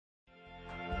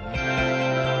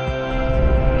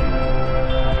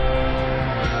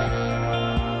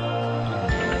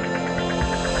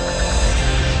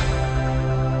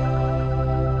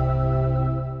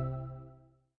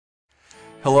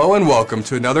Hello and welcome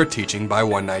to another teaching by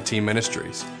 119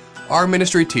 Ministries. Our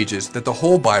ministry teaches that the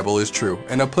whole Bible is true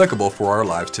and applicable for our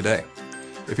lives today.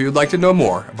 If you would like to know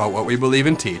more about what we believe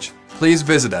and teach, please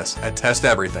visit us at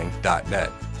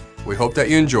testeverything.net. We hope that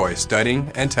you enjoy studying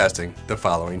and testing the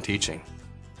following teaching.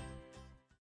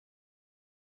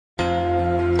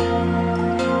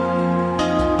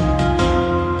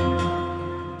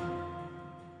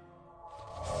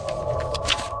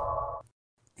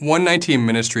 "119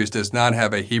 Ministries does not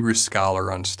have a Hebrew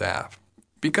scholar on staff.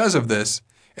 Because of this,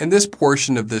 in this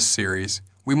portion of this series,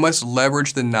 we must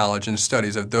leverage the knowledge and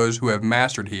studies of those who have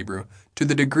mastered Hebrew to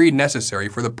the degree necessary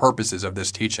for the purposes of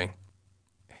this teaching.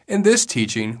 In this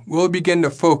teaching, we will begin to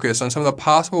focus on some of the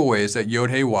possible ways that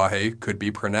Yod-Heh-Wah-Heh could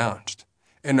be pronounced,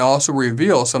 and also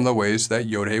reveal some of the ways that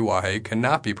Yod-Heh-Wah-Heh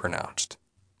cannot be pronounced.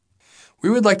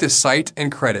 We would like to cite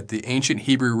and credit the Ancient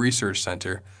Hebrew Research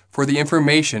Center for the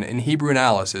information and Hebrew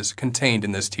analysis contained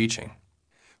in this teaching.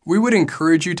 We would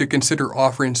encourage you to consider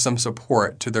offering some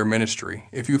support to their ministry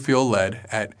if you feel led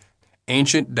at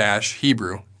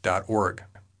ancient-hebrew.org.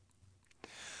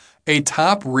 A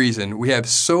top reason we have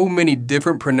so many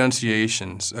different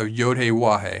pronunciations of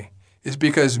Yod-Heh-Wah-Heh is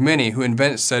because many who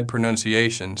invent said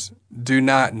pronunciations do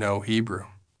not know Hebrew.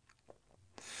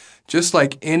 Just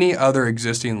like any other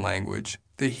existing language,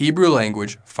 the Hebrew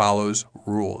language follows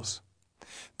rules.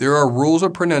 There are rules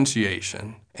of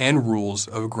pronunciation and rules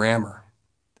of grammar.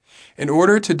 In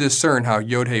order to discern how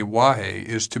Yod-Heh-Wah-Heh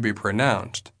is to be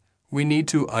pronounced, we need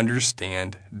to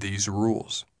understand these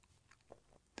rules.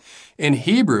 In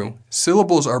Hebrew,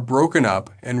 syllables are broken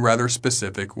up in rather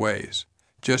specific ways,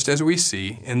 just as we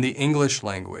see in the English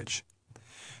language.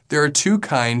 There are two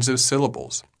kinds of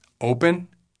syllables, open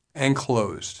and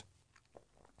closed.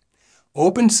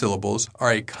 Open syllables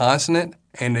are a consonant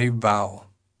and a vowel.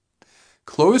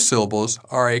 Closed syllables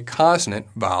are a consonant,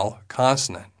 vowel,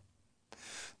 consonant.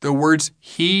 The words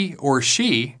he or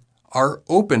she are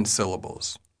open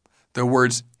syllables. The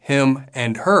words him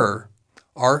and her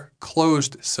are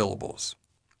closed syllables.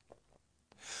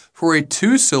 For a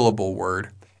two-syllable word,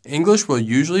 English will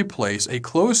usually place a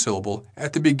closed syllable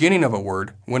at the beginning of a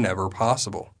word whenever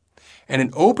possible, and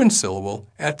an open syllable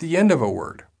at the end of a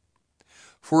word.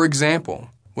 For example,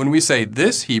 when we say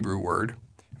this Hebrew word,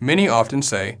 many often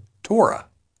say Torah.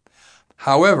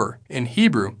 However, in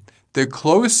Hebrew, the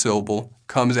closed syllable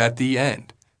comes at the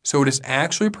end, so it is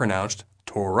actually pronounced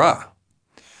Torah.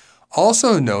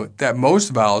 Also note that most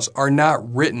vowels are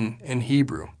not written in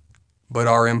Hebrew, but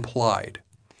are implied.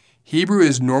 Hebrew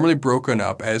is normally broken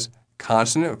up as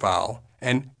consonant-vowel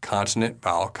and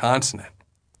consonant-vowel-consonant.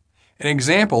 An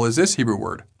example is this Hebrew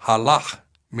word, halach,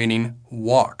 meaning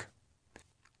walk.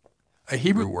 A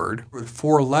Hebrew word with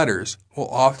 4 letters will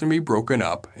often be broken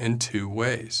up in 2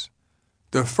 ways.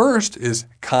 The first is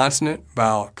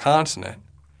consonant-vowel-consonant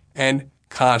and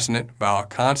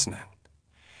consonant-vowel-consonant.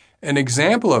 An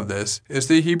example of this is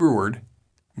the Hebrew word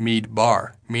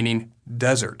midbar, meaning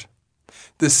desert.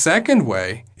 The second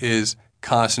way is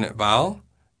consonant-vowel,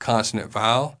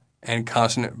 consonant-vowel, and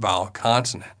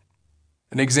consonant-vowel-consonant.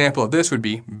 An example of this would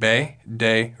be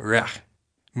be-de-rech,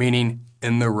 meaning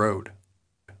in the road.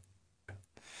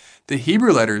 The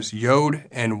Hebrew letters Yod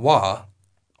and Wah,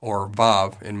 or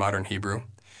Vav in modern Hebrew,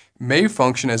 may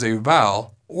function as a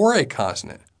vowel or a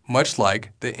consonant, much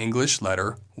like the English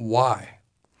letter Y.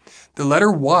 The letter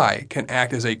Y can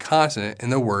act as a consonant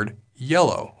in the word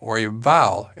yellow or a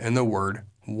vowel in the word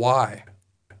Y.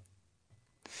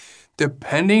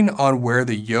 Depending on where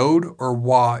the Yod or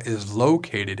Wah is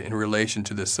located in relation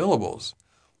to the syllables,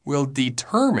 will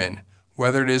determine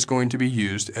whether it is going to be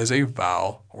used as a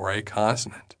vowel or a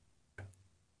consonant.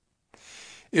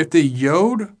 If the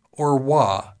Yod or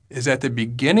Wah is at the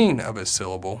beginning of a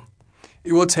syllable,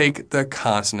 it will take the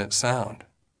consonant sound.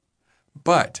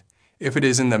 But if it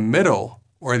is in the middle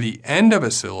or the end of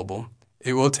a syllable,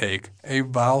 it will take a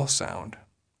vowel sound.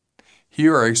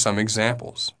 Here are some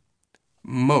examples.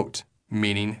 Mot,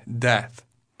 meaning death.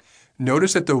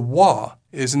 Notice that the Wah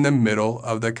is in the middle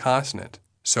of the consonant,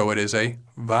 so it is a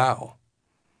vowel.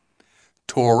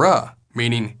 Torah,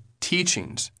 meaning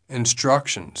teachings,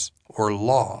 instructions, or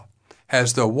law,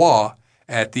 has the Wah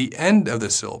at the end of the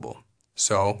syllable,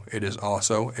 so it is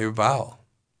also a vowel.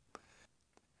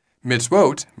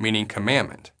 Mitzvot, meaning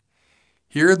commandment.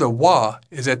 Here the Wah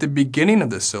is at the beginning of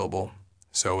the syllable,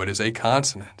 so it is a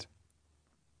consonant.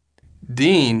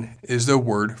 Din is the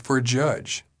word for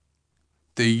judge.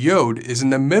 The Yod is in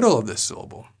the middle of the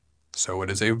syllable, so it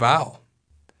is a vowel.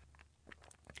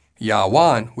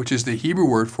 Yawan, which is the Hebrew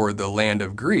word for the land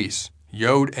of Greece,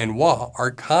 Yod and Wah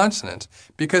are consonants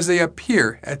because they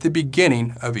appear at the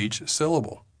beginning of each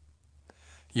syllable.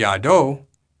 Yado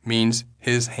means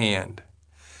his hand.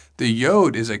 The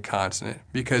yod is a consonant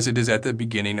because it is at the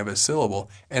beginning of a syllable,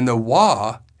 and the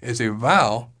wa is a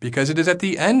vowel because it is at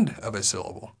the end of a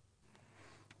syllable.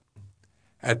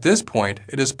 At this point,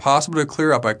 it is possible to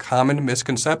clear up a common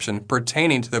misconception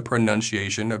pertaining to the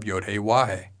pronunciation of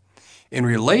Yod-Heh-Wah-Heh in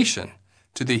relation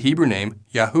to the Hebrew name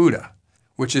Yahudah,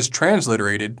 which is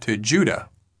transliterated to Judah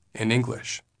in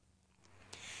English.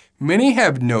 Many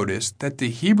have noticed that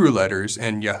the Hebrew letters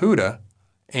in Yahudah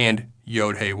and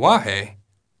Yod-Heh-Wah-Heh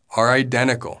are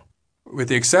identical, with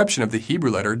the exception of the Hebrew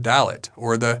letter Dalet,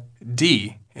 or the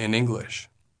D in English.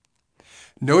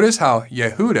 Notice how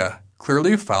Yahudah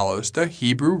clearly follows the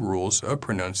Hebrew rules of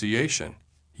pronunciation,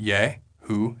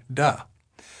 Yehudah.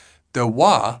 The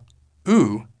wa,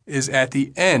 u, is at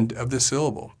the end of the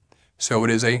syllable, so it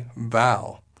is a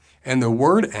vowel, and the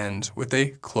word ends with a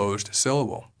closed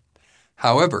syllable.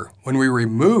 However, when we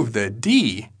remove the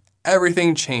D,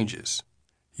 everything changes.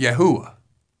 Yahuwah.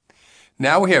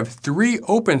 Now we have 3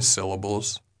 open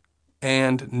syllables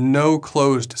and no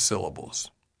closed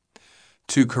syllables.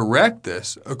 To correct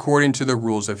this, according to the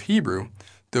rules of Hebrew,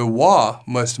 the wa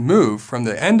must move from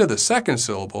the end of the second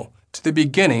syllable to the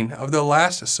beginning of the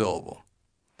last syllable.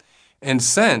 And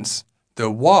since the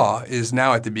wa is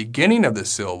now at the beginning of the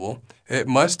syllable, it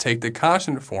must take the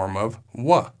consonant form of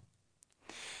wa.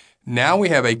 Now we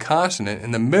have a consonant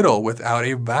in the middle without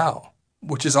a vowel,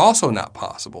 which is also not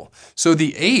possible. So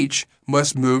the H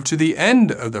must move to the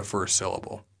end of the first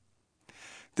syllable.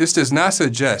 This does not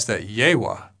suggest that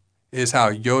Yewa is how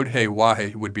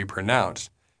Yod-Heh-Wah-Heh would be pronounced,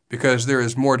 because there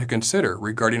is more to consider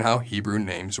regarding how Hebrew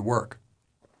names work.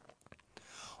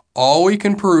 All we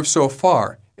can prove so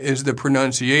far is the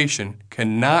pronunciation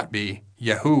cannot be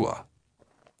Yahuwah.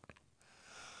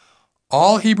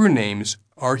 All Hebrew names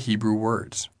are Hebrew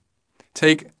words.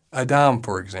 Take Adam,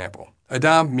 for example.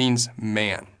 Adam means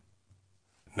man.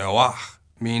 Noah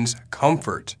means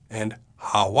comfort, and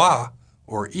Hawa,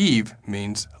 or Eve,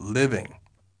 means living.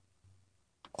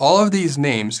 All of these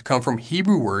names come from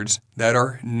Hebrew words that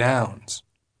are nouns.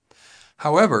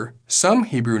 However, some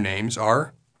Hebrew names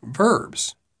are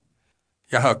verbs.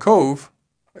 Yaakov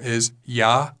is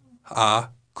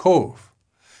Ya-a-kov.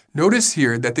 Notice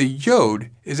here that the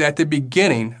yod is at the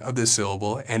beginning of the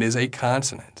syllable and is a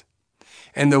consonant,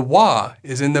 and the wa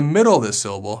is in the middle of the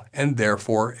syllable and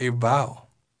therefore a vowel.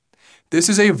 This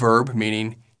is a verb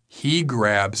meaning he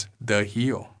grabs the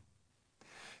heel.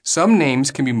 Some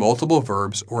names can be multiple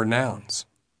verbs or nouns.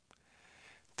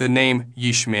 The name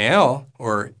Yishmael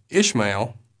or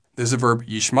Ishmael is the verb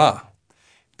yishma.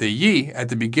 The yi at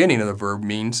the beginning of the verb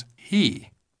means he.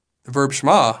 The verb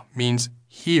shma means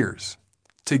hears.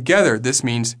 Together, this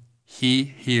means he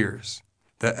hears.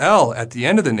 The L at the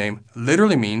end of the name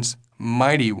literally means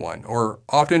mighty one, or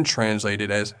often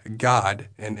translated as God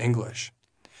in English.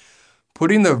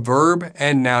 Putting the verb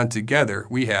and noun together,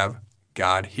 we have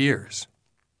God hears.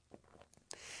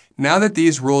 Now that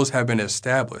these rules have been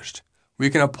established, we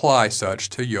can apply such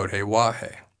to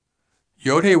Yod-Heh-Wah-Heh.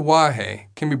 Yod-Heh-Wah-Heh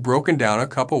can be broken down a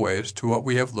couple ways to what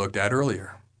we have looked at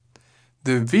earlier.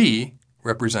 The V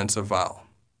represents a vowel.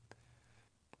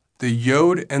 The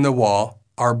yod and the waw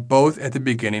are both at the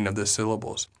beginning of the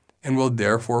syllables and will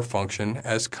therefore function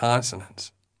as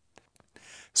consonants.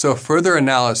 So further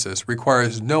analysis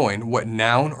requires knowing what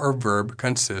noun or verb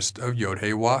consists of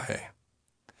Yod-Heh-Wah-Heh.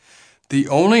 The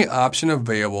only option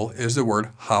available is the word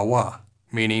hawa,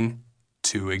 meaning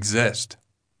to exist.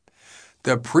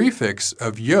 The prefix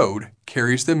of yod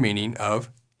carries the meaning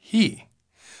of he.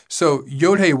 So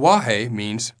Yod-Heh-Wah-Heh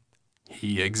means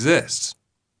he exists.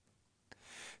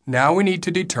 Now we need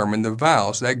to determine the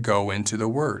vowels that go into the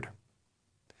word.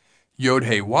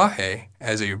 Yod-Heh-Wah-Heh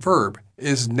as a verb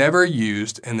is never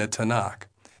used in the Tanakh.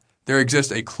 There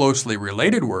exists a closely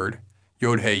related word,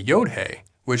 Yod-Heh-Yod-Heh,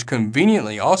 which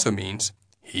conveniently also means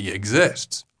he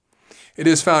exists. It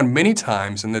is found many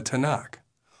times in the Tanakh.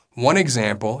 One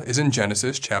example is in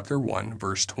Genesis chapter 1,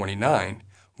 verse 29,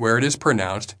 where it is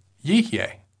pronounced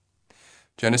Yihyeh.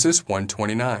 Genesis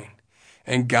 1:29.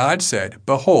 And God said,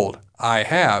 Behold, I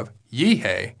have,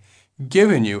 Yihyeh,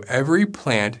 given you every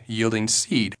plant yielding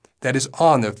seed that is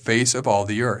on the face of all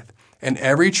the earth, and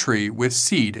every tree with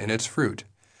seed in its fruit.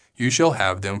 You shall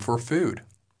have them for food.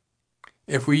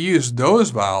 If we use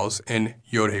those vowels in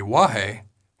Yod-Heh-Wah-Heh,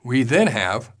 we then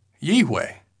have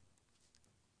Yihweh.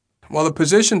 While the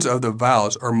positions of the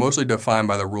vowels are mostly defined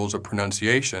by the rules of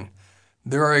pronunciation,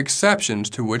 there are exceptions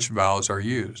to which vowels are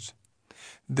used.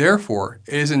 Therefore,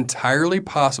 it is entirely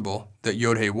possible that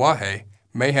Yod-Heh-Wah-Heh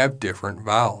may have different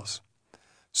vowels.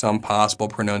 Some possible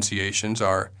pronunciations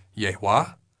are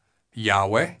Yehwah,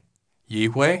 Yahweh,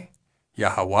 Yihweh,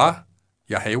 Yahawah,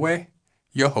 Yahweh,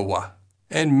 Yehovah,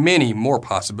 and many more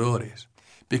possibilities.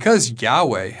 Because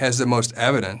Yahweh has the most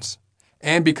evidence,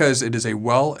 and because it is a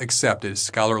well-accepted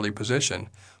scholarly position,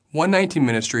 119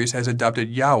 Ministries has adopted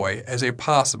Yahweh as a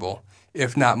possible,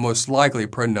 if not most likely,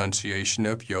 pronunciation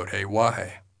of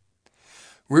Yod-Heh-Wah-Heh.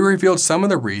 We revealed some of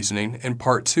the reasoning in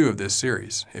Part 2 of this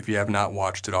series, if you have not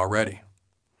watched it already.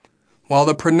 While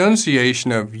the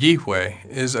pronunciation of Yahweh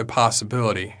is a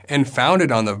possibility and founded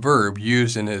on the verb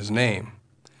used in his name,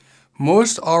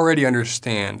 most already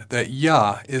understand that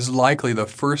Yah is likely the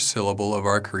first syllable of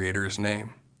our Creator's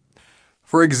name.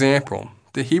 For example,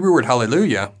 the Hebrew word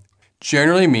hallelujah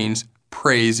generally means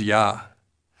praise Yah.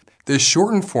 The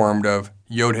shortened form of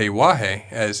Yod-Heh-Wah-Heh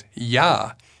as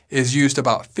Yah is used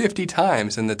about 50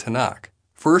 times in the Tanakh,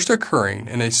 first occurring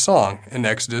in a song in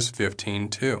Exodus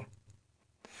 15:2.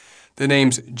 The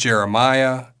names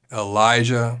Jeremiah,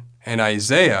 Elijah, and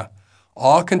Isaiah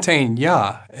all contain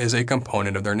Yah as a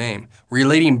component of their name,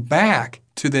 relating back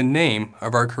to the name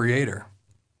of our Creator.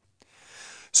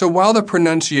 So while the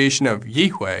pronunciation of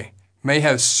Yahweh may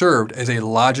have served as a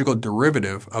logical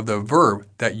derivative of the verb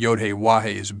that Yod-Heh-Wah-Heh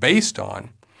is based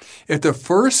on, if the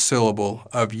first syllable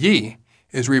of Yi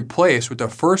is replaced with the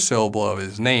first syllable of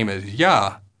his name as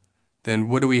Yah, then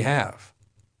what do we have?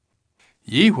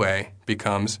 Yahweh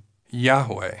becomes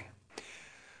Yahweh.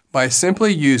 By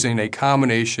simply using a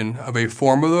combination of a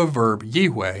form of the verb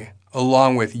Yahweh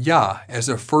along with Yah as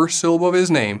the first syllable of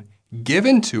his name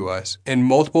given to us in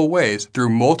multiple ways through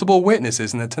multiple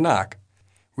witnesses in the Tanakh,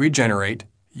 we generate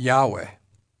Yahweh.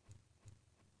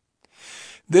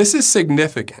 This is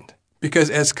significant because,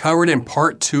 as covered in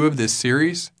Part 2 of this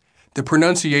series, the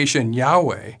pronunciation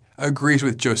Yahweh agrees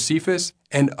with Josephus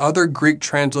and other Greek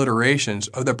transliterations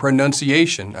of the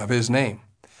pronunciation of his name,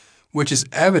 which is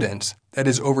evidence that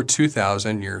is over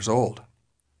 2,000 years old.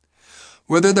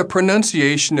 Whether the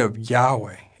pronunciation of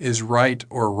Yahweh is right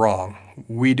or wrong,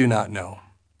 we do not know.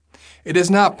 It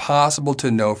is not possible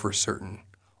to know for certain.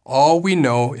 All we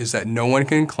know is that no one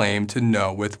can claim to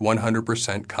know with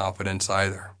 100% confidence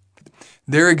either.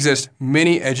 There exist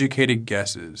many educated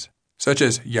guesses, such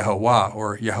as Yehovah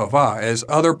or Yehovah as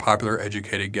other popular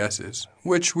educated guesses,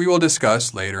 which we will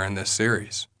discuss later in this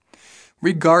series.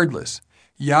 Regardless,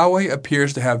 Yahweh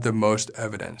appears to have the most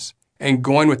evidence, and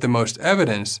going with the most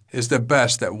evidence is the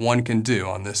best that one can do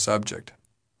on this subject.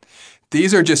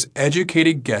 These are just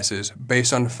educated guesses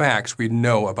based on facts we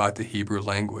know about the Hebrew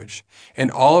language,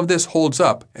 and all of this holds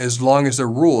up as long as the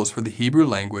rules for the Hebrew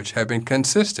language have been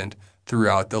consistent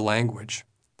throughout the language.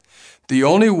 The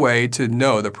only way to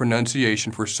know the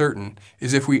pronunciation for certain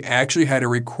is if we actually had a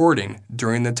recording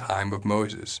during the time of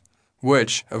Moses,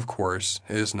 which, of course,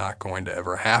 is not going to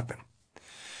ever happen.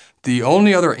 The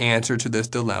only other answer to this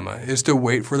dilemma is to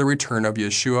wait for the return of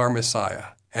Yeshua our Messiah,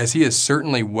 as he is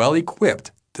certainly well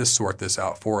equipped to sort this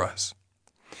out for us.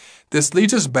 This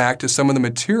leads us back to some of the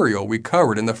material we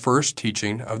covered in the first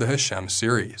teaching of the Hashem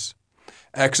series.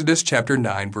 Exodus chapter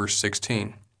 9, verse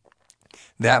 16.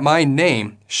 That my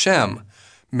name, Shem,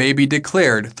 may be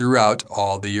declared throughout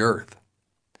all the earth.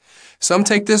 Some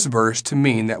take this verse to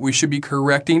mean that we should be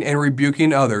correcting and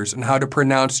rebuking others on how to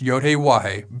pronounce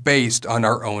Yod-Heh-Wah-Heh based on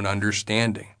our own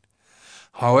understanding.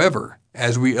 However,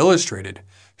 as we illustrated,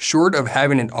 short of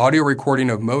having an audio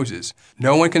recording of Moses,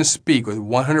 no one can speak with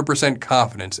 100%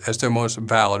 confidence as to most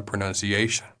valid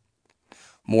pronunciation.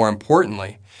 More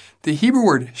importantly, the Hebrew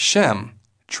word Shem,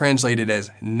 translated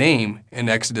as name in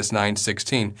Exodus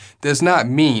 9:16, does not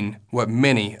mean what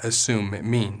many assume it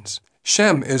means.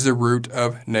 Shem is the root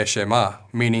of neshama,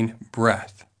 meaning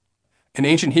breath. In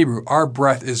ancient Hebrew, our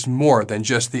breath is more than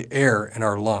just the air in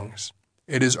our lungs.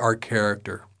 It is our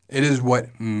character. It is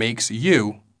what makes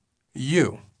you,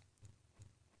 you.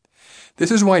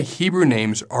 This is why Hebrew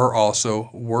names are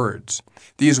also words.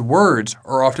 These words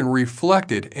are often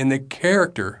reflected in the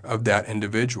character of that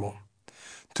individual.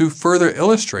 To further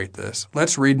illustrate this,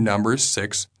 let's read Numbers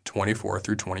 6:24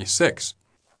 through 26.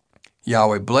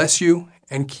 Yahweh bless you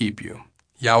and keep you.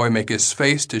 Yahweh make his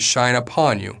face to shine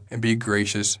upon you and be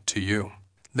gracious to you.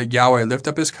 Let Yahweh lift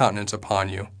up his countenance upon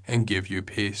you and give you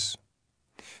peace.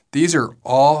 These are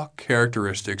all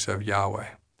characteristics of Yahweh.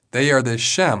 They are the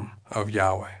Shem of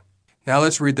Yahweh. Now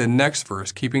let's read the next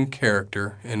verse, keeping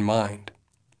character in mind.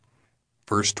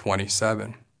 Verse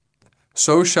 27.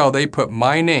 So shall they put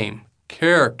my name,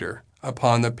 character,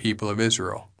 upon the people of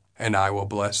Israel, and I will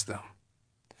bless them.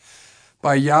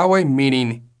 By Yahweh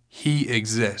meaning he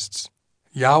exists,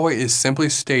 Yahweh is simply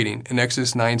stating in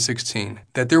Exodus 9:16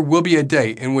 that there will be a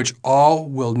day in which all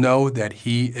will know that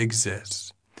he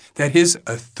exists, that his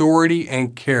authority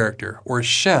and character, or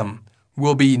Shem,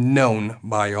 will be known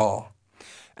by all.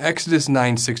 Exodus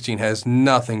 9:16 has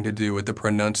nothing to do with the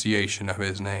pronunciation of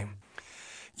his name.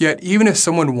 Yet, even if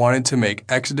someone wanted to make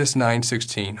Exodus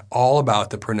 9:16 all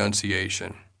about the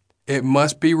pronunciation, it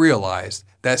must be realized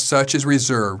that such is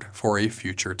reserved for a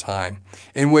future time,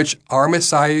 in which our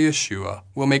Messiah Yeshua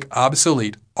will make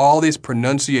obsolete all these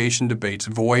pronunciation debates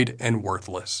void and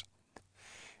worthless.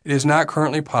 It is not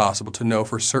currently possible to know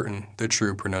for certain the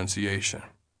true pronunciation.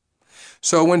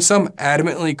 So when some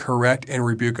adamantly correct and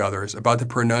rebuke others about the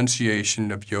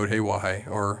pronunciation of Yod-Heh-Wah-Heh,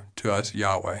 or to us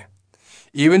Yahweh,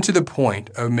 even to the point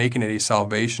of making it a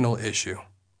salvational issue,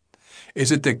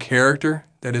 is it the character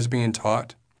that is being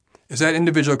taught? Is that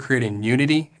individual creating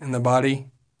unity in the body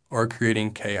or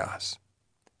creating chaos?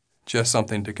 Just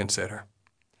something to consider.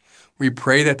 We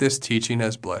pray that this teaching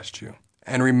has blessed you.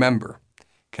 And remember,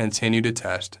 continue to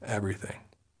test everything.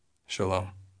 Shalom.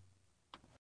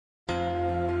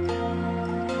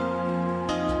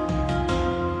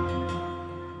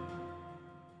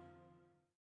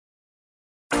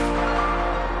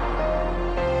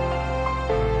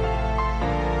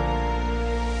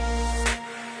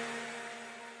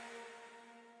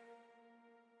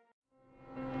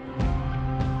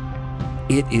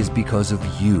 It is because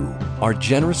of you, our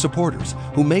generous supporters,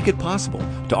 who make it possible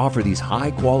to offer these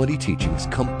high-quality teachings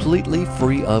completely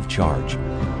free of charge.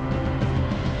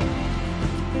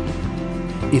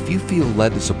 If you feel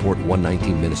led to support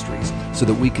 119 Ministries so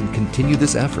that we can continue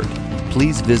this effort,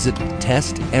 please visit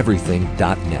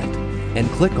testeverything.net and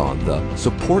click on the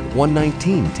Support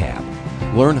 119 tab.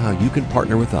 Learn how you can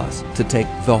partner with us to take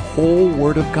the whole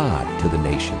Word of God to the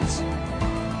nations.